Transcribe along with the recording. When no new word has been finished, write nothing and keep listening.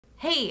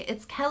Hey,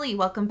 it's Kelly.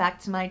 Welcome back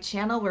to my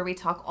channel where we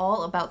talk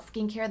all about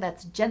skincare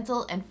that's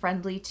gentle and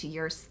friendly to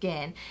your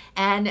skin.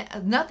 And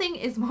nothing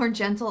is more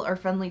gentle or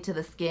friendly to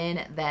the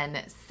skin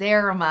than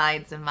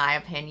ceramides, in my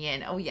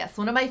opinion. Oh yes,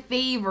 one of my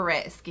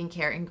favorite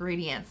skincare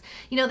ingredients.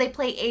 You know, they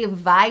play a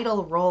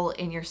vital role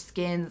in your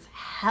skin's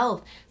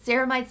health.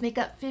 Ceramides make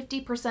up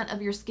 50%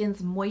 of your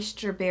skin's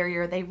moisture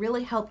barrier. They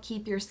really help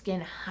keep your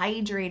skin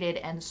hydrated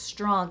and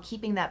strong,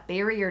 keeping that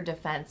barrier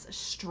defense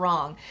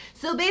strong.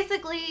 So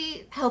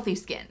basically, healthy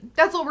skin.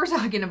 That's what we're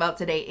talking about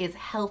today, is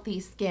healthy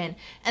skin.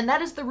 And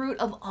that is the root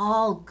of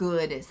all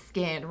good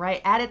skin,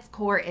 right? At its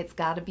core, it's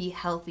got to be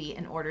healthy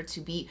in order to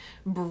be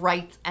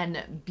bright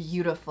and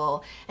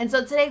beautiful. And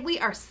so today we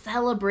are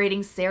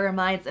celebrating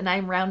ceramides, and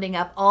I'm rounding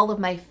up all of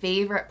my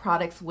favorite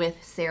products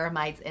with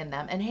ceramides in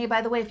them. And hey,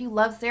 by the way, if you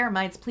love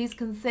ceramides, please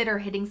consider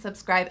hitting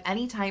subscribe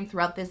anytime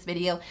throughout this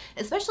video,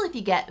 especially if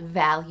you get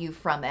value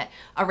from it.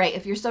 All right,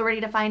 if you're so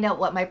ready to find out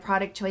what my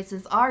product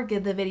choices are,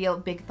 give the video a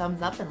big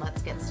thumbs up and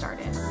let's get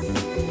started.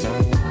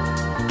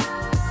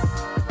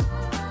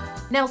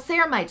 Now,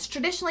 ceramides,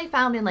 traditionally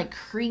found in like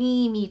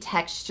creamy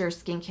texture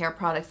skincare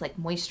products like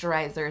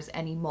moisturizers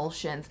and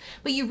emulsions,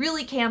 but you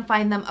really can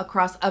find them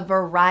across a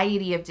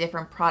variety of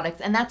different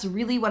products, and that's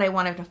really what I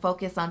wanted to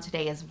focus on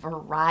today, is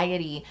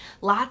variety.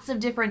 Lots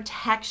of different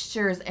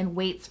textures and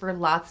weights for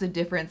lots of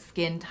different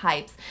skin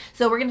types.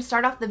 So we're going to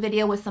start off the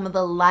video with some of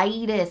the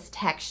lightest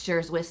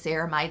textures with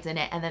ceramides in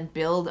it, and then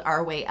build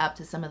our way up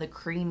to some of the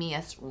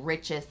creamiest,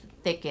 richest,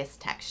 thickest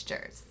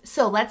textures.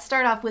 So let's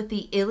start off with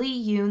the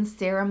Illiyoon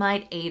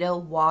Ceramide Ada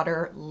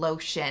Water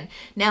Lotion.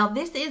 Now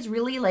this is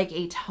really like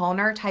a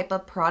toner type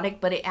of product,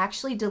 but it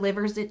actually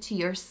delivers it to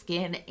your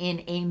skin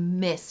in a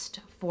mist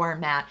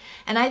format.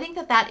 And I think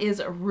that that is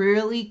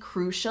really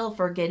crucial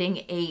for getting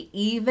a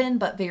even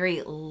but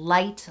very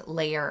light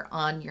layer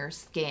on your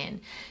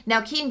skin.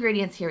 Now, key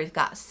ingredients here, we've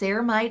got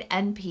ceramide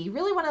NP,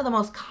 really one of the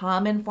most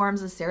common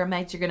forms of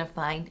ceramides you're going to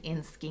find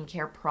in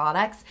skincare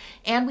products.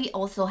 And we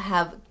also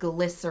have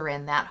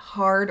glycerin, that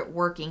hard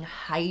working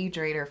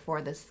hydrator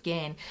for the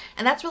skin.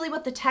 And that's really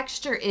what the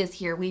texture is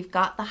here. We've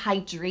got the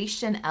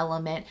hydration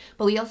element,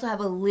 but we also have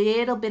a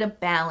little bit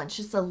of balance,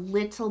 just a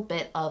little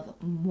bit of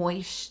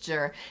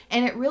moisture.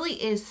 And it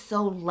really is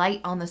so light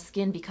on the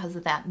skin because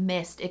of that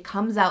mist. It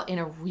comes out in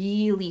a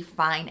really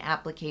fine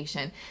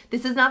application.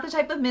 This is not the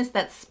type of mist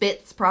that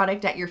spits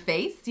product at your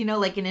face, you know,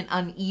 like in an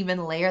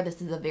uneven layer.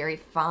 This is a very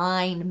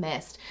fine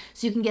mist.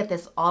 So you can get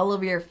this all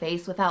over your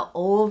face without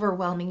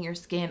overwhelming your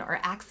skin or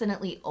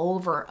accidentally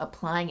over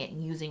applying it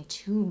and using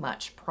too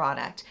much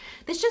product.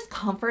 This just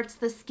comforts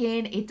the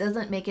skin. It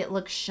doesn't make it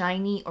look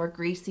shiny or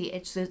greasy.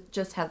 It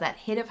just has that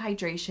hit of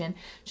hydration,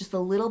 just a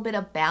little bit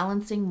of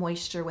balancing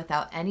moisture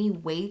without any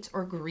weight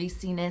or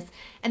greasiness,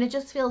 and it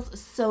just feels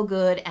so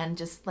good and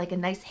just like a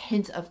nice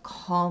hint of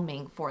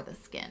calming for the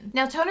skin.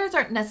 Now, toners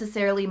aren't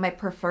necessarily my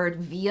preferred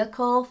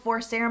vehicle for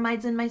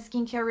ceramides in my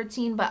skincare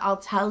routine, but I'll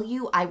tell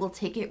you, I will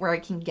take it where I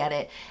can get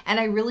it. And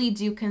I really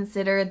do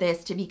consider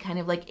this to be kind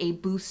of like a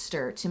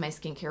booster to my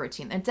skincare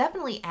routine and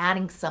definitely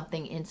adding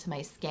something into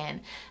my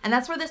skin. And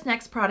that's where this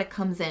next product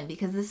comes in,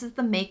 because this is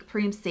the Make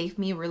Prem Safe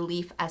Me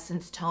Relief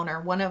Essence Toner,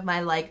 one of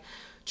my like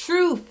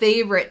true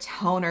favorite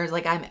toners.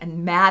 Like,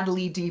 I'm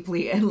madly,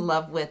 deeply in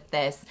love with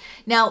this.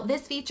 Now,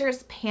 this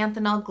features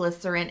panthenol,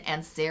 glycerin,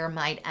 and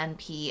ceramide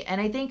NP,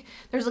 and I think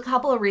there's a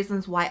couple of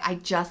reasons why I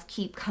just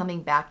keep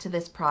coming back to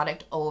this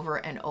product over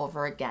and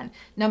over again.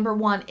 Number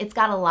one, it's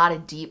got a lot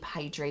of deep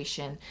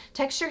hydration.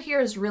 Texture here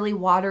is really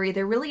watery.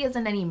 There really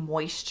isn't any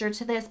moisture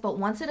to this, but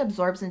once it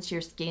absorbs into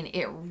your skin,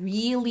 it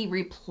really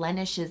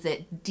replenishes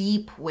it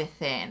deep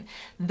within.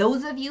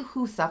 Those of you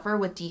who suffer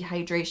with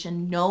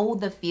dehydration know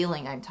the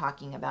feeling I'm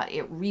talking about.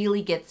 It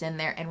really gets in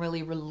there and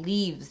really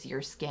relieves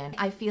your skin.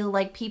 I feel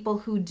like people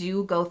who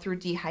do go through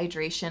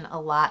dehydration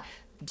a lot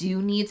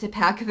do need to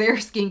pack their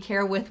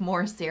skincare with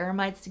more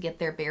ceramides to get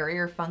their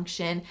barrier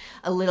function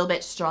a little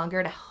bit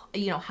stronger, to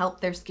help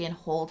their skin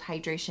hold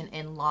hydration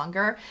in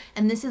longer.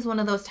 And this is one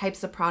of those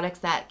types of products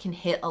that can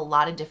hit a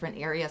lot of different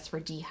areas for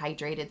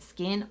dehydrated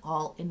skin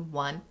all in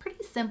one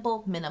pretty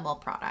simple, minimal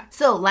product.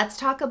 So let's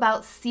talk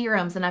about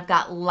serums, and I've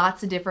got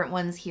lots of different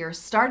ones here,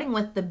 starting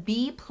with the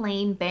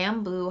Beplain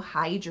Bamboo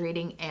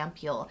Hydrating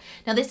Ampoule.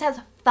 Now this has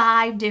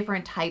 5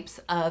 different types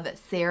of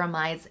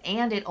ceramides,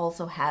 and it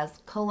also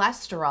has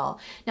cholesterol.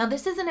 Now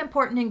this is an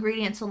important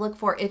ingredient to look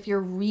for if you're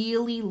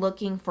really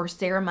looking for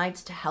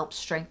ceramides to help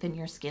strengthen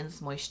your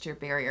skin's moisture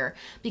barrier,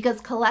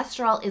 because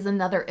cholesterol is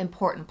another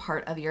important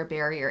part of your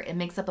barrier. It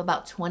makes up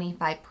about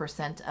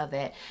 25% of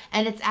it,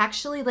 and it's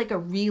actually like a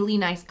really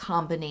nice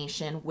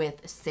combination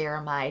with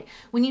ceramide.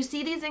 When you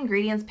see these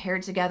ingredients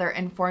paired together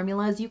in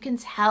formulas, you can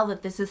tell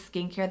that this is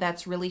skincare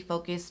that's really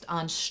focused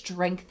on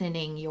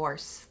strengthening your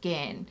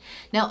skin.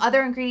 Now,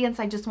 other ingredients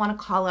I just want to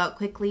call out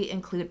quickly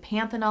include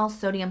panthenol,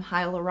 sodium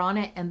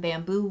hyaluronate, and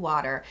bamboo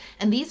water.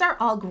 And these are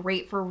all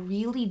great for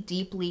really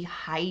deeply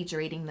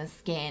hydrating the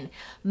skin.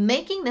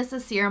 Making this a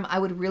serum serum I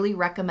would really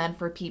recommend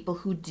for people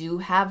who do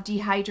have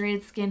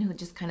dehydrated skin, who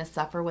just kind of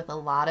suffer with a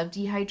lot of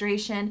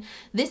dehydration.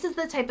 This is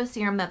the type of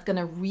serum that's going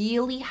to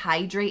really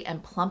hydrate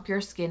and plump your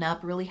skin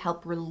up, really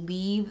help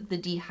relieve the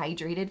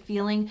dehydrated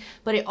feeling,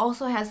 but it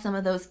also has some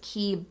of those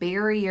key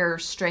barrier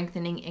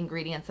strengthening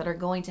ingredients that are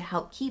going to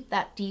help keep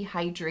that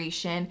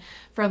dehydration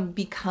from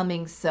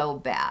becoming so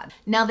bad.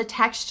 Now the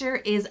texture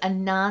is a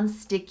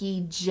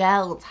non-sticky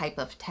gel type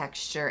of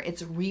texture.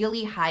 It's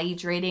really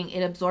hydrating.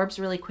 It absorbs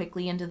really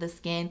quickly into the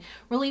skin,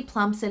 really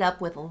plumps it up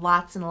with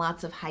lots and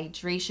lots of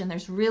hydration.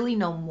 There's really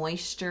no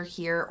moisture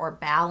here or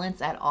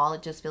balance at all.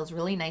 It just feels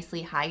really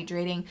nicely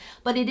hydrating,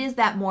 but it is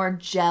that more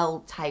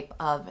gel type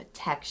of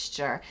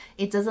texture.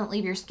 It doesn't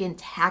leave your skin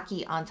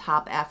tacky on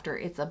top after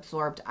it's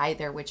absorbed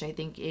either, which I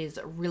think is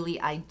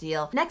really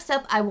ideal. Next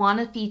up, I want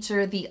to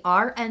feature the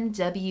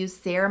RNW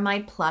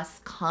Ceramide Plus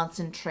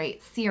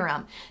Concentrate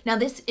Serum. Now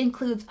this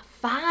includes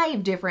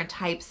 5 different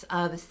types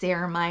of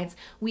ceramides.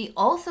 We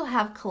also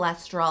have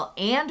cholesterol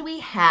and we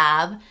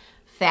have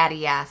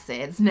fatty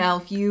acids. Now,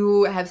 if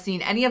you have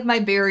seen any of my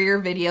barrier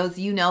videos,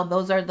 you know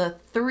those are the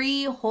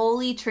 3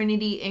 holy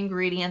trinity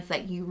ingredients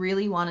that you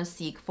really want to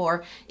seek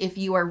for if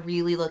you are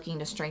really looking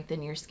to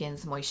strengthen your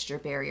skin's moisture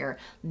barrier.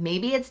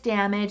 Maybe it's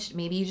damaged,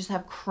 maybe you just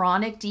have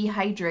chronic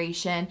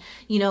dehydration.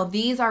 You know,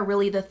 these are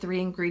really the 3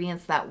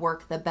 ingredients that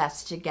work the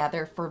best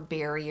together for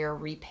barrier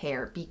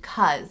repair,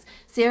 because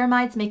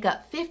ceramides make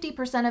up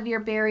 50% of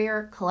your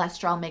barrier,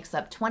 cholesterol makes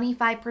up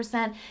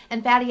 25%,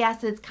 and fatty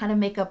acids kind of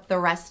make up the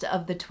rest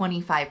of the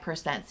 25%.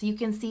 So you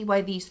can see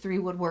why these 3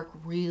 would work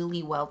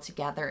really well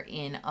together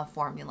in a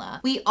formula.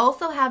 We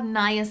also have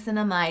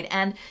niacinamide,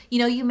 and you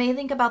know, you may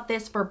think about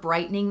this for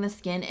brightening the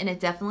skin, and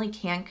it definitely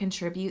can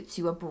contribute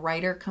to a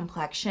brighter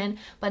complexion,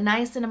 but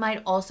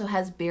niacinamide also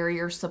has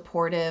barrier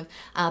supportive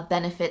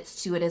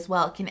benefits to it as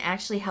well. It can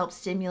actually help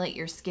stimulate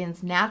your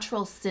skin's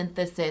natural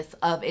synthesis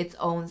of its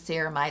own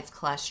ceramides,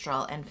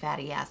 cholesterol, and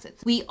fatty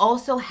acids. We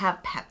also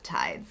have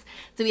peptides.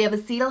 So we have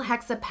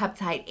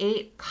acetylhexapeptide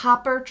 8,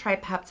 copper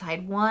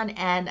tripeptide 1,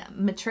 and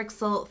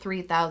matrixyl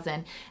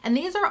 3000. And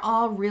these are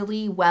all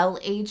really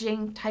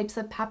well-aging types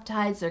of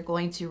peptides. They're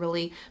going to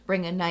really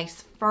bring a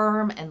nice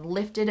firm and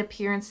lifted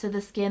appearance to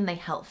the skin. They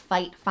help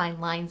fight fine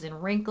lines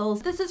and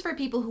wrinkles. This is for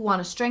people who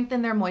want to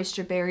strengthen their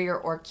moisture barrier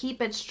or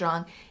keep it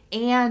strong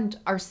and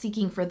are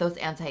seeking for those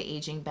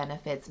anti-aging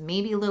benefits,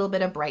 maybe a little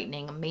bit of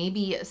brightening,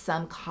 maybe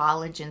some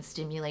collagen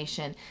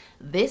stimulation.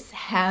 This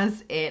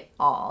has it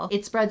all.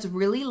 It spreads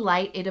really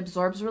light, it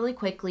absorbs really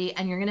quickly,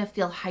 and you're gonna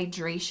feel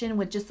hydration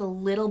with just a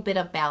little bit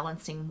of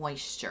balancing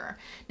moisture.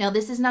 Now,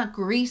 this is not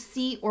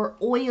greasy or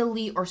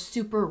oily or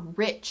super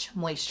rich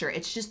moisture.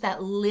 It's just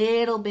that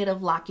little bit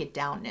of lock it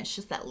downness,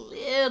 just that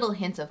little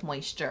hint of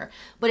moisture,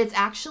 but it's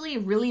actually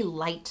really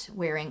light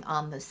wearing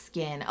on the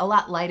skin, a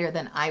lot lighter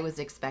than I was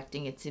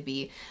expecting it to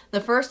be.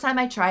 The first time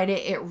I tried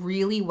it, it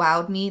really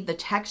wowed me. The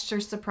texture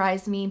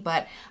surprised me,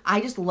 but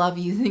I just love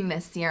using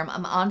this serum.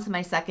 I'm on to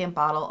my 2nd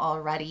bottle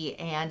already,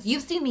 and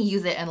you've seen me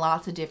use it in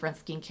lots of different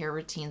skincare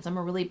routines. I'm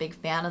a really big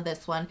fan of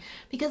this one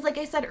because, like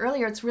I said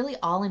earlier, it's really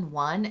all in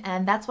one,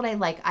 and that's what I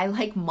like. I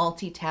like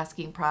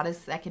multitasking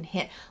products that can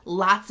hit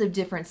lots of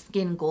different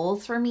skin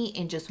goals for me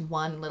in just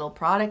one little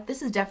product.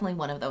 This is definitely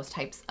one of those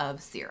types of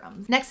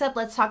serums. Next up,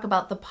 let's talk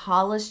about the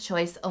Paula's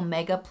Choice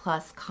Omega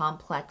Plus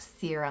Complex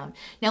Serum.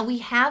 Now, we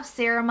have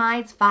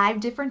ceramides, 5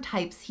 different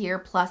types here,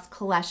 plus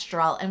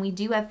cholesterol, and we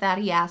do have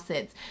fatty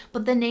acids,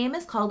 but the name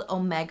is called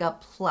Omega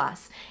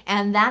Plus,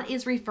 and that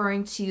is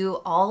referring to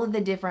all of the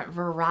different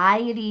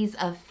varieties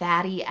of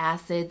fatty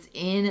acids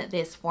in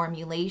this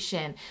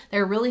formulation.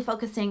 They're really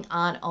focusing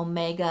on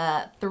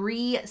omega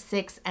 3,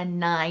 6, and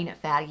 9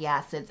 fatty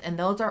acids, and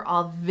those are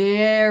all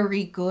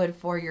very good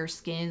for your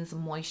skin's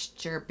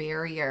moisture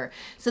barrier.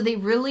 So they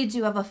really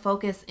do have a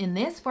focus in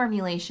this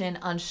formulation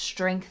on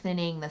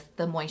strengthening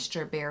the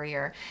moisture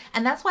barrier.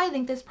 And that's why I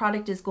think this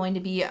product is going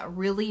to be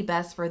really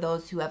best for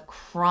those who have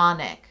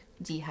chronic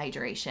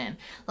dehydration.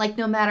 Like,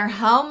 no matter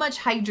how much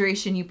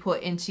hydration you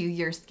put into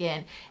your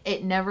skin,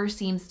 it never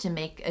seems to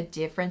make a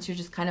difference. You're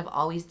just kind of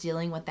always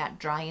dealing with that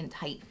dry and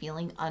tight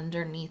feeling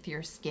underneath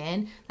your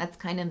skin. That's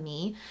kind of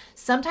me.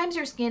 Sometimes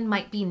your skin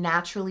might be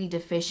naturally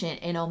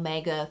deficient in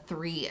omega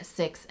 3,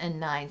 6, and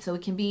 9. So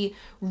it can be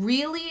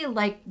really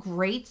like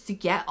great to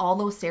get all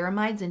those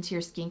ceramides into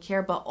your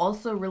skincare, but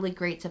also really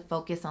great to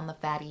focus on the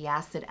fatty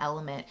acid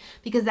element,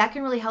 because that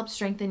can really help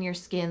strengthen your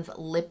skin's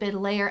lipid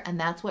layer, and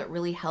that's what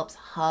really helps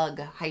hug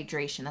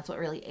hydration. That's what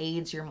really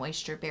aids your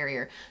moisture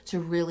barrier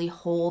to really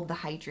hold the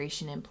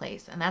hydration in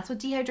place. And that's what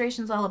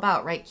dehydration is all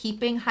about, right?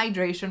 Keeping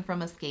hydration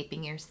from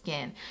escaping your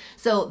skin.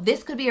 So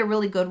this could be a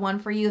really good one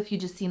for you if you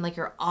just seem like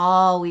you're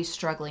always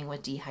struggling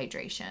with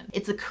dehydration.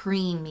 It's a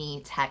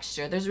creamy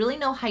texture. There's really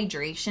no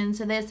hydration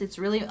to this. It's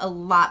really a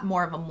lot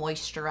more of a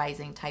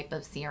moisturizing type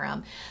of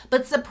serum.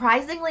 But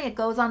surprisingly, it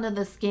goes onto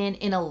the skin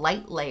in a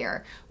light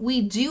layer.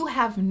 We do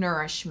have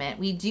nourishment.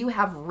 We do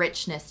have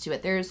richness to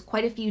it. There's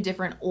quite a few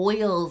different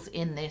oils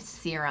in this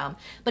serum,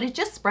 but it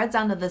just spreads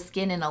onto the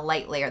skin in a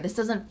light layer. This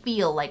doesn't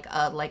feel like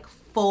a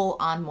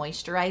full-on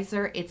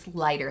moisturizer. It's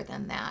lighter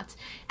than that.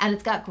 And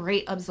it's got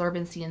great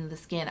absorbency in the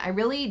skin. I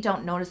really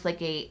don't notice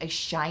like a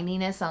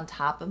shininess on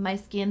top of my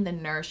skin. The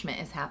nourishment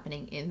is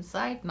happening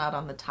inside, not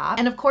on the top.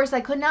 And of course,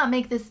 I could not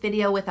make this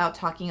video without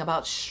talking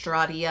about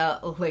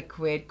Stratia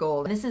Liquid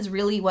Gold. This is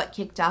really what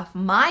kicked off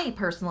my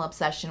personal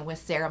obsession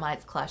with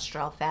ceramides,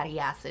 cholesterol, fatty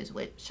acids,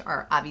 which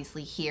are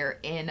obviously here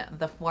in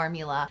the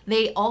formula.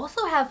 They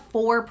also have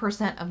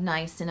 4% of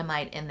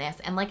niacinamide in this.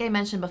 And like I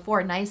mentioned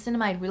before,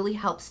 niacinamide really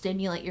helps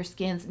stimulate your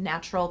skin's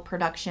natural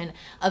production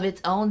of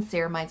its own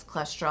ceramides,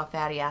 cholesterol,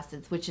 fatty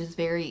acids, which is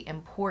very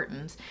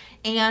important.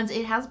 And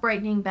it has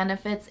brightening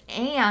benefits,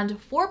 and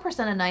 4%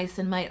 of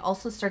niacinamide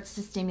also starts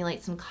to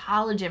stimulate some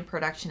collagen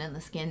production in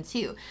the skin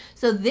too.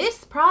 So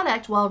this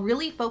product, while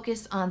really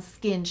focused on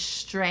skin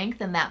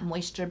strength and that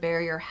moisture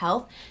barrier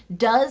health,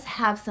 does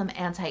have some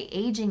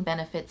anti-aging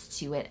benefits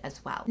to it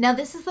as well. Now,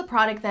 this is the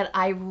product that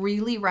I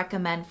really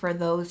recommend for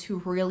those who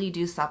really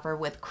do suffer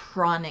with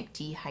chronic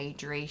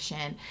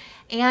dehydration.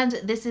 And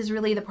this is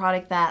really the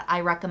product that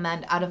I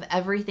recommend out of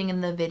everything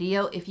in the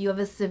video if you have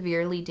a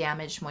severely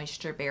damaged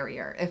moisture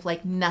barrier. If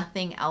like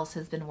nothing else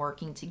has been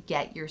working to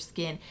get your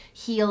skin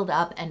healed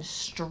up and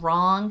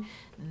strong,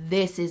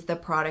 this is the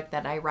product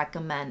that I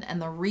recommend.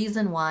 And the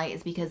reason why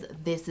is because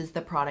this is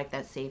the product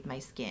that saved my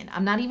skin.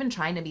 I'm not even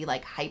trying to be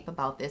like hype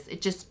about this.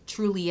 It just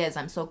truly is.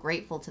 I'm so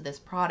grateful to this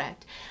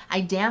product.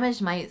 I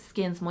damaged my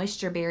skin's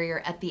moisture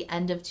barrier at the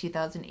end of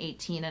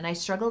 2018, and I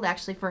struggled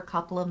actually for a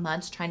couple of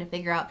months trying to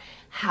figure out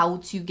how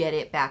to get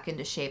it back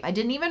into shape. I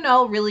didn't even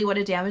know really what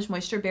a damaged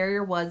moisture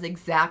barrier was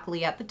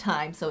exactly at the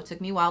time, so it took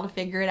me a while to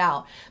figure it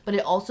out. But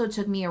it also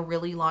took me a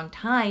really long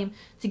time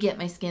to get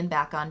my skin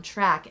back on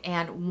track.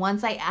 And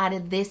once I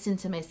added this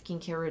into my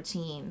skincare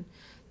routine,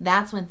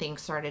 that's when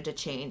things started to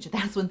change.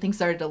 That's when things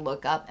started to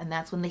look up, and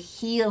that's when the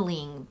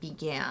healing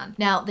began.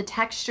 Now, the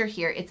texture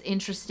here, it's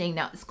interesting.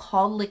 Now, it's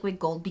called liquid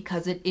gold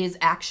because it is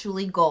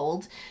actually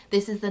gold.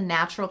 This is the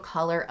natural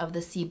color of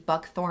the sea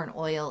buckthorn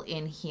oil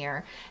in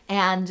here,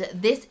 and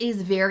this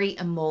is very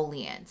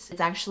emollient.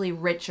 It's actually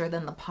richer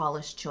than the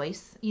Polish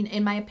Choice.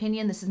 In my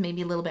opinion, this is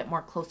maybe a little bit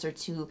more closer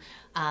to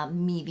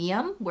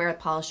medium, where a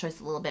Polish Choice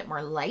is a little bit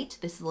more light.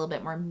 This is a little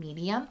bit more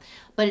medium,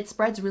 but it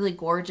spreads really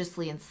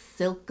gorgeously and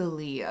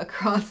silkily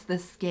across the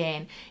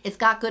skin. It's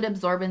got good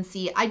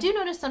absorbency. I do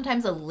notice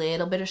sometimes a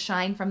little bit of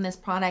shine from this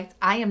product.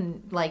 I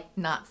am like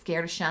not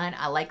scared of shine.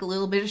 I like a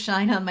little bit of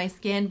shine on my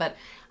skin, but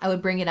I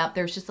would bring it up.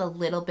 There's just a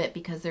little bit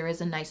because there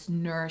is a nice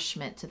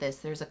nourishment to this.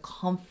 There's a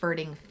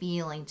comforting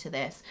feeling to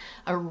this,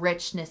 a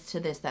richness to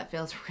this that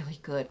feels really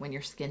good when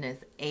your skin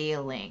is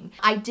ailing.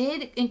 I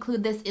did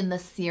include this in the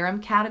serum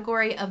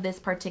category of this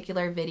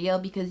particular video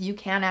because you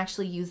can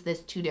actually use this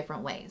two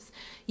different ways.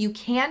 You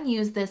can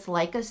use this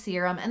like a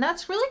serum, and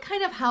that's really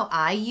kind of how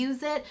I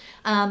use it.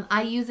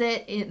 I use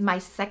it in my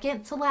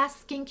second to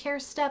last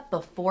skincare step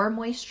before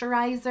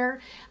moisturizer,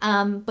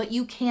 but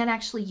you can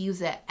actually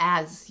use it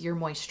as your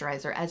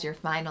moisturizer, as your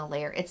final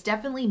layer. It's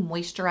definitely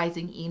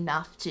moisturizing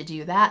enough to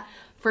do that.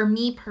 For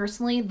me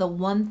personally, the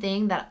one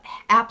thing that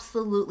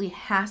absolutely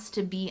has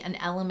to be an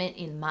element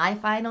in my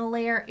final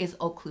layer is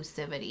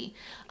occlusivity,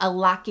 a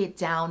lock it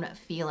down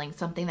feeling,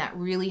 something that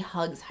really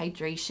hugs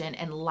hydration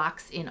and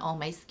locks in all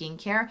my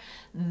skincare.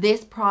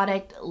 This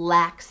product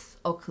lacks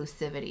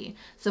occlusivity.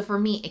 So for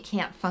me, it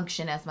can't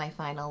function as my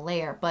final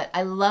layer, but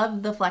I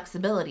love the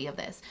flexibility of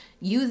this.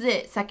 Use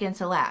it second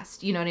to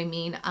last, you know what I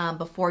mean,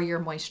 before your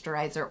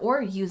moisturizer,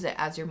 or use it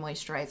as your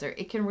moisturizer.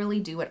 It can really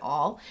do it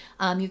all.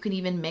 You can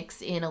even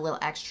mix in a little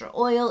extra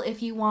oil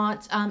if you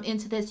want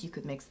into this. You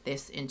could mix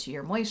this into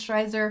your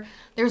moisturizer.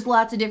 There's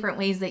lots of different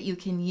ways that you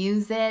can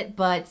use it,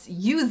 but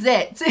use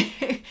it.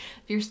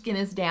 If your skin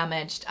is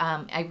damaged,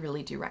 I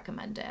really do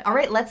recommend it. All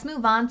right, let's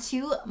move on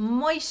to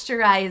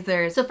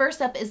moisturizers. So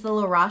first up is the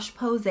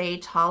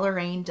Roche-Posay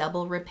Toleriane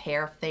Double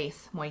Repair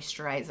Face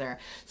Moisturizer.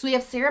 So we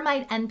have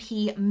Ceramide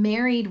NP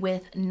married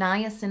with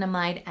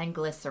niacinamide and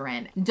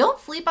glycerin.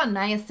 Don't sleep on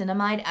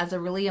niacinamide as a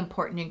really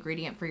important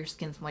ingredient for your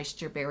skin's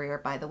moisture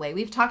barrier, by the way.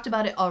 We've talked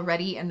about it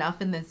already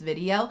enough in this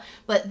video,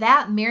 but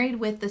that married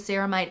with the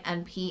Ceramide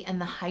NP and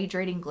the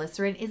hydrating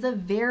glycerin is a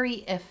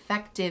very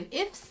effective,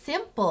 if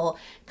simple,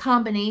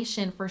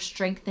 combination for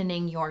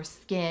strengthening your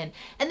skin.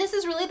 And this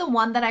is really the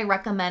one that I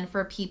recommend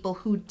for people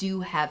who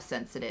do have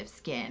sensitive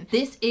skin.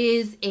 This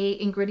is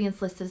a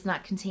ingredients list that does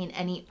not contain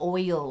any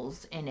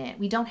oils in it.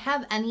 We don't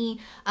have any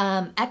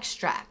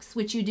extracts,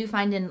 which you do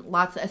find in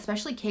lots of,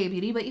 especially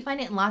K-beauty, but you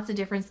find it in lots of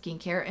different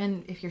skincare.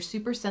 And if you're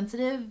super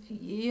sensitive,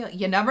 you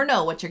never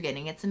know what you're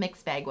getting. It's a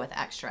mixed bag with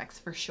extracts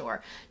for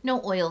sure. No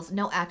oils,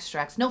 no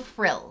extracts, no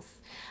frills.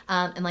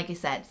 And like I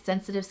said,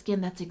 sensitive skin,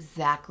 that's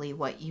exactly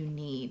what you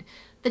need.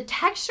 The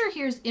texture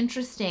here is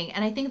interesting,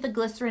 and I think the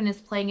glycerin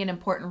is playing an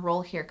important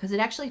role here because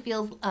it actually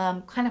feels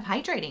kind of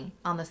hydrating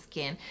on the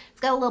skin. It's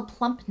got a little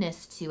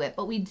plumpness to it,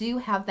 but we do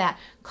have that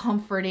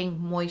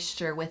comforting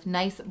moisture with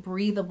nice,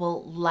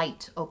 breathable,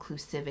 light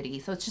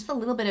occlusivity. So it's just a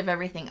little bit of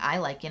everything I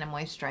like in a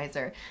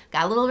moisturizer.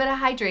 Got a little bit of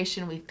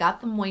hydration, we've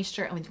got the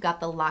moisture, and we've got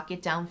the lock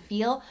it down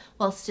feel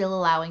while still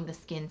allowing the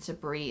skin to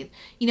breathe.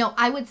 You know,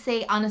 I would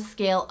say on a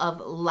scale of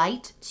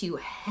light to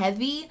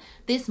heavy,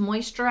 this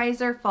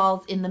moisturizer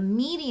falls in the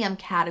medium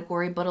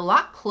category, but a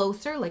lot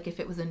closer, like if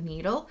it was a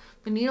needle,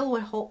 the needle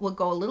would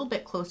go a little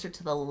bit closer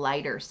to the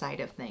lighter side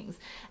of things.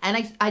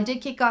 And I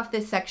did kick off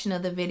this section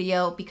of the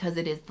video because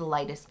it is the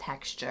lightest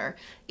texture.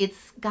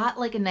 It's got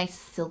like a nice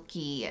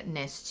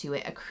silkiness to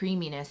it, a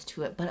creaminess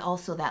to it, but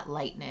also that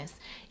lightness.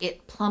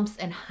 It plumps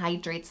and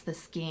hydrates the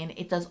skin.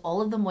 It does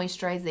all of the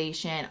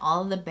moisturization,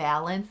 all of the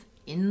balance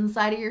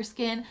inside of your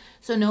skin,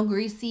 so no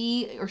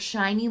greasy or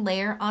shiny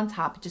layer on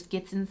top. It just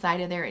gets inside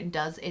of there and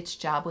does its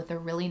job with a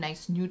really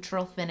nice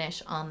neutral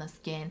finish on the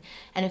skin,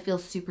 and it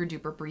feels super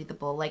duper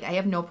breathable. Like, I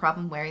have no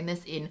problem wearing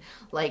this in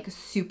like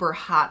super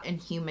hot and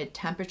humid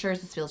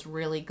temperatures. This feels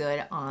really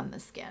good on the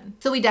skin.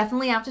 So we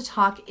definitely have to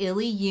talk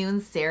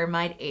Illiyoon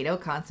Ceramide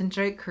 8.0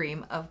 Concentrate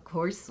Cream. Of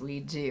course we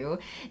do.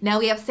 Now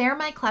we have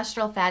ceramide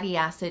cholesterol fatty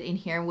acid in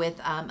here with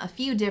a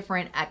few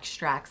different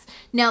extracts.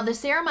 Now the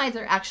ceramides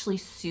are actually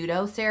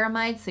pseudo-ceramide,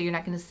 so you're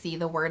not going to see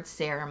the word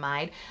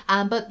ceramide,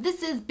 but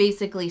this is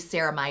basically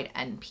ceramide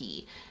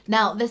NP.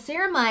 Now the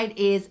ceramide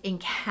is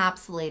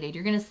encapsulated.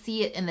 You're going to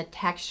see it in the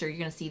texture. You're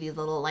going to see these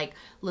little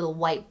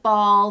white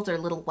balls or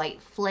little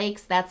white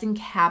flakes. That's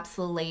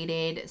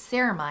encapsulated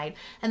ceramide.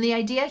 And the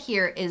idea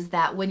here is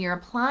that when you're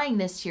applying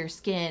this to your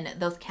skin,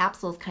 those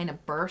capsules kind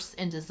of burst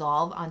and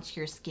dissolve onto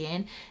your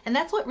skin. And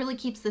that's what really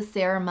keeps the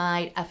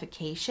ceramide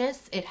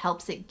efficacious. It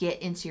helps it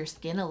get into your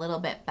skin a little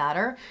bit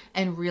better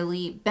and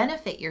really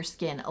benefit your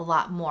skin a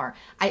lot more.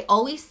 I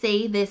always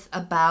say this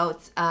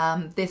about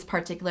this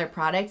particular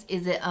product.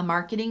 Is it a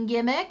marketing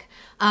gimmick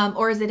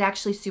or is it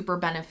actually super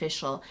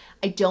beneficial?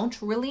 I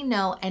don't really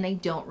know, and I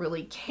don't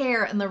really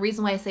care. And the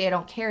reason why I say I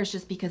don't care is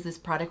just because this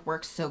product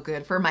works so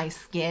good for my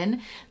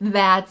skin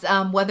that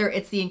whether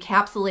it's the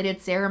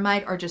encapsulated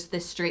ceramide or just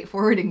this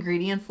straightforward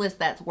ingredients list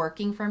that's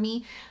working for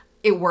me,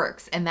 it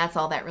works, and that's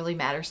all that really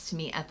matters to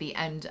me at the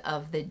end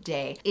of the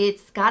day.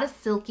 It's got a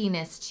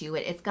silkiness to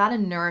it, it's got a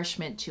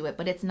nourishment to it,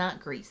 but it's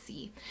not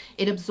greasy.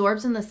 It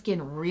absorbs in the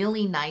skin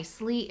really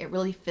nicely. It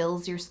really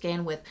fills your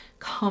skin with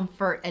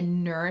comfort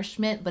and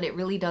nourishment, but it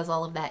really does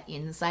all of that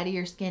inside of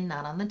your skin,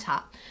 not on the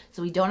top.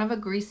 So we don't have a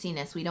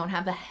greasiness, we don't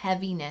have a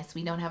heaviness,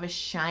 we don't have a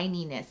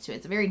shininess to it.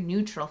 It's a very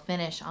neutral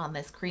finish on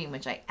this cream,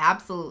 which I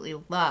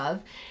absolutely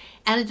love.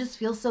 And it just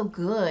feels so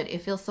good.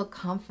 It feels so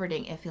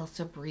comforting. It feels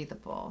so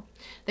breathable.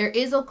 There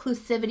is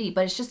occlusivity,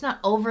 but it's just not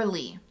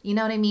overly. You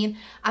know what I mean?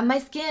 On my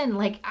skin,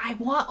 like, I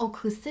want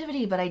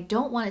occlusivity, but I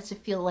don't want it to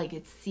feel like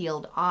it's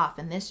sealed off.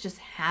 And this just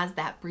has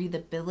that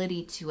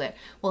breathability to it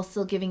while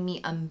still giving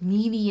me a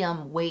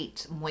medium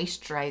weight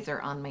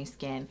moisturizer on my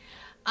skin.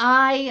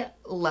 I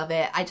love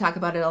it. I talk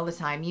about it all the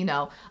time, you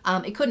know.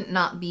 It couldn't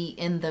not be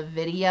in the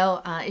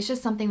video. It's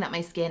just something that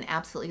my skin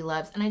absolutely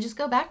loves, and I just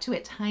go back to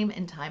it time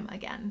and time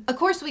again. Of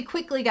course, we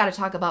quickly got to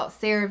talk about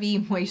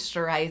Cerave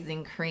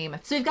Moisturizing Cream.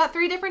 So we've got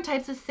 3 different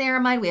types of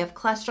ceramide. We have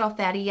cholesterol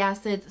fatty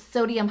acids,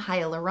 sodium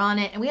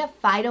hyaluronate, and we have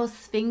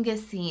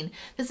phytosphingosine.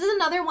 This is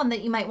another one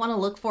that you might want to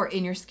look for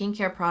in your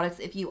skincare products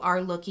if you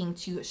are looking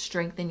to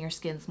strengthen your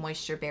skin's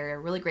moisture barrier.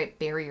 Really great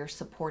barrier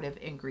supportive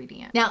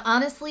ingredient. Now,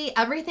 honestly,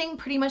 everything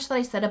pretty much that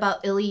I said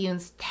about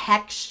Illiyoon's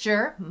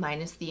texture,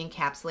 minus the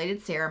encapsulated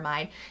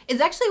ceramide,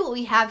 is actually what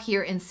we have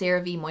here in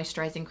Cerave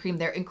Moisturizing Cream.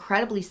 They're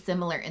incredibly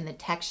similar in the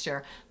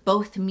texture,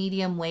 both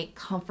medium weight,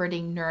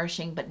 comforting,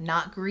 nourishing, but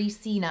not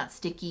greasy, not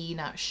sticky,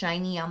 not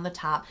shiny on the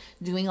top,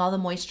 doing all the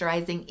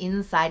moisturizing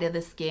inside of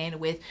the skin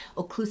with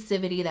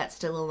occlusivity that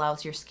still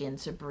allows your skin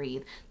to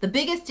breathe. The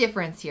biggest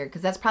difference here,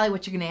 because that's probably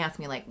what you're going to ask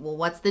me, like, well,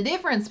 what's the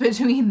difference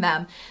between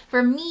them?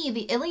 For me,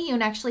 the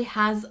Illiyoon actually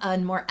has a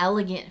more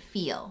elegant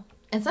feel.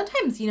 And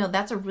sometimes, you know,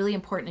 that's a really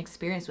important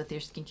experience with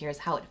your skincare, is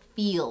how it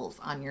feels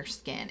on your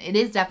skin. It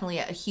is definitely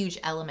a huge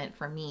element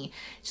for me.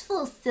 Just a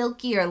little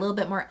silkier, a little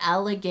bit more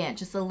elegant,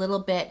 just a little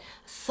bit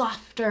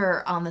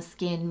softer on the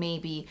skin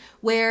maybe,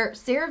 where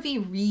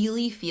Cerave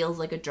really feels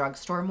like a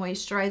drugstore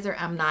moisturizer.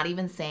 I'm not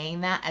even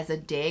saying that as a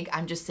dig.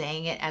 I'm just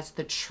saying it as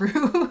the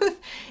truth.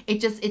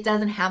 It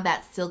doesn't have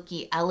that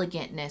silky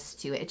elegantness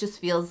to it. It just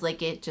feels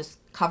like it just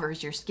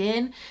covers your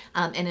skin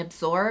and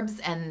absorbs,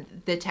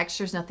 and the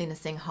texture is nothing to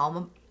sing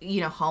home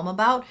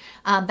about.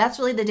 That's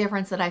really the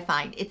difference that I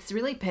find. It's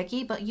really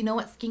picky, but you know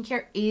what?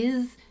 Skincare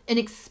is an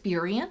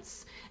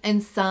experience,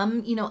 And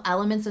some, you know,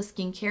 elements of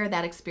skincare,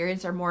 that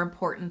experience are more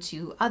important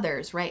to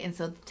others, right? And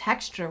so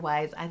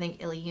texture-wise, I think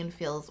Illiyoon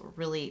feels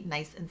really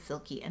nice and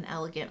silky and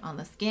elegant on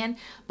the skin,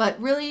 but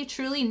really,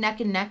 truly neck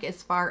and neck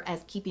as far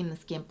as keeping the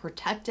skin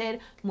protected,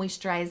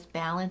 moisturized,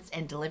 balanced,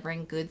 and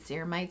delivering good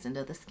ceramides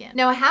into the skin.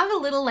 Now, I have a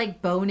little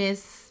like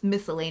bonus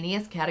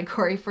miscellaneous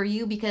category for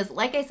you because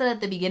like I said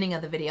at the beginning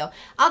of the video,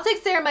 I'll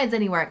take ceramides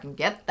anywhere I can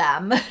get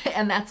them,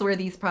 and that's where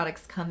these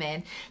products come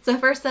in. So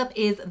first up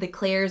is the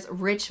Klairs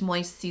Rich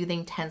Moist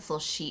Soothing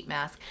Tencel Sheet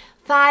Mask.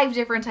 5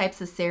 different types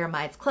of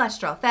ceramides: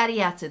 cholesterol,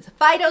 fatty acids,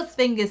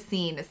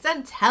 phytosphingosine,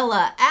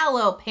 centella,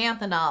 aloe,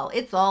 panthenol.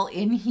 It's all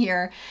in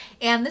here.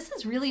 And this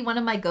is really one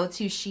of my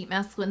go-to sheet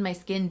masks when my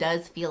skin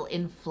does feel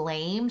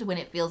inflamed, when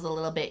it feels a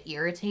little bit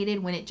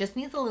irritated, when it just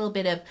needs a little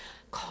bit of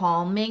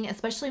calming,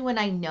 especially when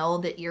I know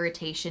that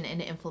irritation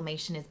and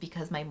inflammation is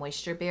because my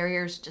moisture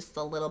barrier is just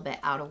a little bit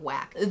out of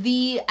whack.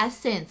 The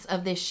essence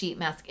of this sheet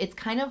mask, it's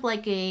kind of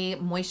like a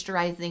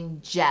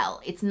moisturizing gel.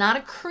 It's not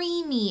a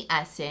creamy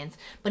essence,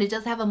 but it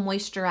does have a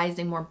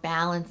moisturizing, more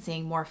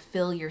balancing, more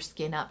fill your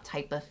skin up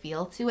type of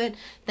feel to it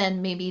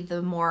than maybe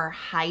the more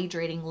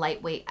hydrating,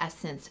 lightweight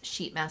essence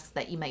sheet mask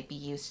that you might be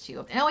used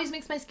to. It always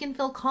makes my skin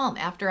feel calm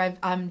after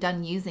I'm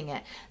done using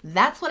it.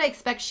 That's what I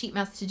expect sheet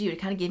masks to do, to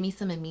kind of give me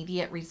some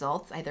immediate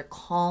results. Either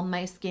calm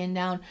my skin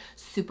down,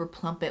 super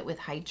plump it with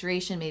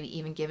hydration, maybe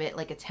even give it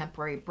like a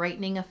temporary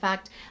brightening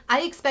effect.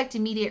 I expect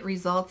immediate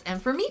results,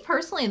 and for me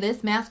personally,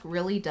 this mask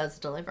really does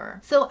deliver.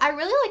 So I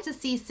really like to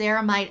see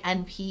Ceramide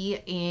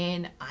NP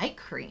in eye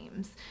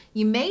creams.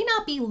 You may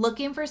not be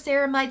looking for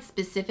ceramide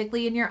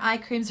specifically in your eye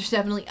creams. There's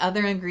definitely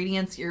other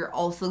ingredients you're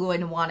also going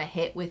to want to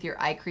hit with your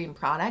eye cream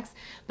products,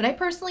 but I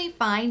personally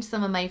find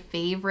some of my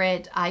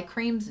favorite eye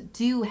creams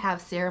do have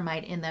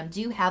ceramide in them,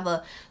 do have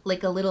a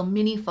little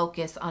mini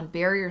focus on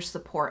barrier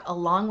support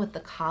along with the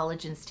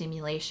collagen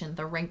stimulation,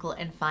 the wrinkle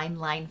and fine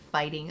line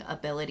fighting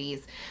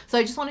abilities. So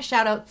I just want to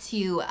shout out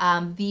to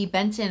the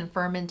Benton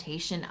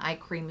Fermentation eye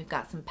cream. We've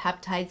got some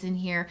peptides in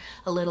here,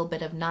 a little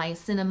bit of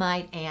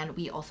niacinamide, and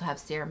we also have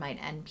Ceramide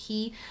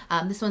NP.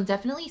 This one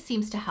definitely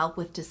seems to help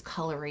with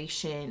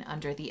discoloration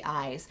under the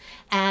eyes.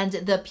 And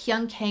the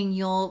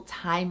Pyunkang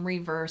Time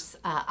Reverse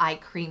eye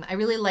cream, I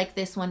really like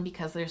this one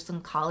because there's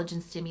some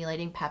collagen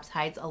stimulating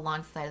peptides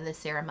alongside of the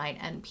Ceramide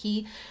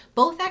NP.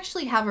 Both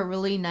actually have a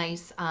really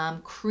nice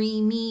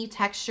creamy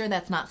texture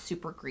that's not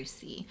super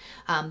greasy,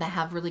 that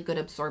have really good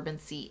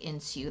absorbency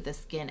into the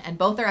skin, and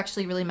both are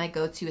actually really my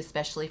go-to,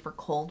 especially for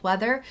cold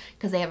weather,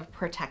 because they have a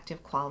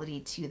protective quality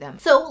to them.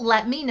 So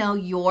let me know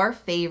your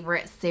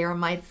favorite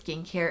ceramide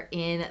skincare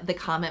in the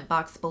comment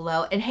box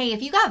below. And hey,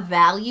 if you got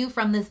value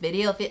from this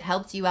video, if it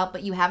helped you out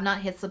but you have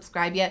not hit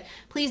subscribe yet,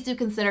 please do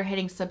consider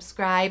hitting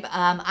subscribe.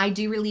 I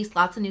do release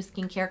lots of new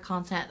skincare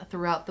content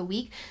throughout the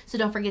week, so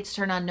don't forget to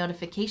turn on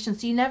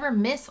notifications so you never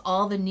miss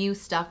all the new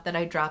stuff that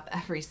I drop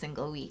every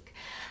single week.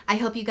 I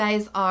hope you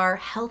guys are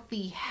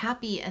healthy,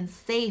 happy, and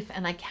safe,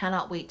 and I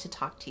cannot wait to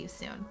talk to you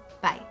soon.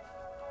 Bye.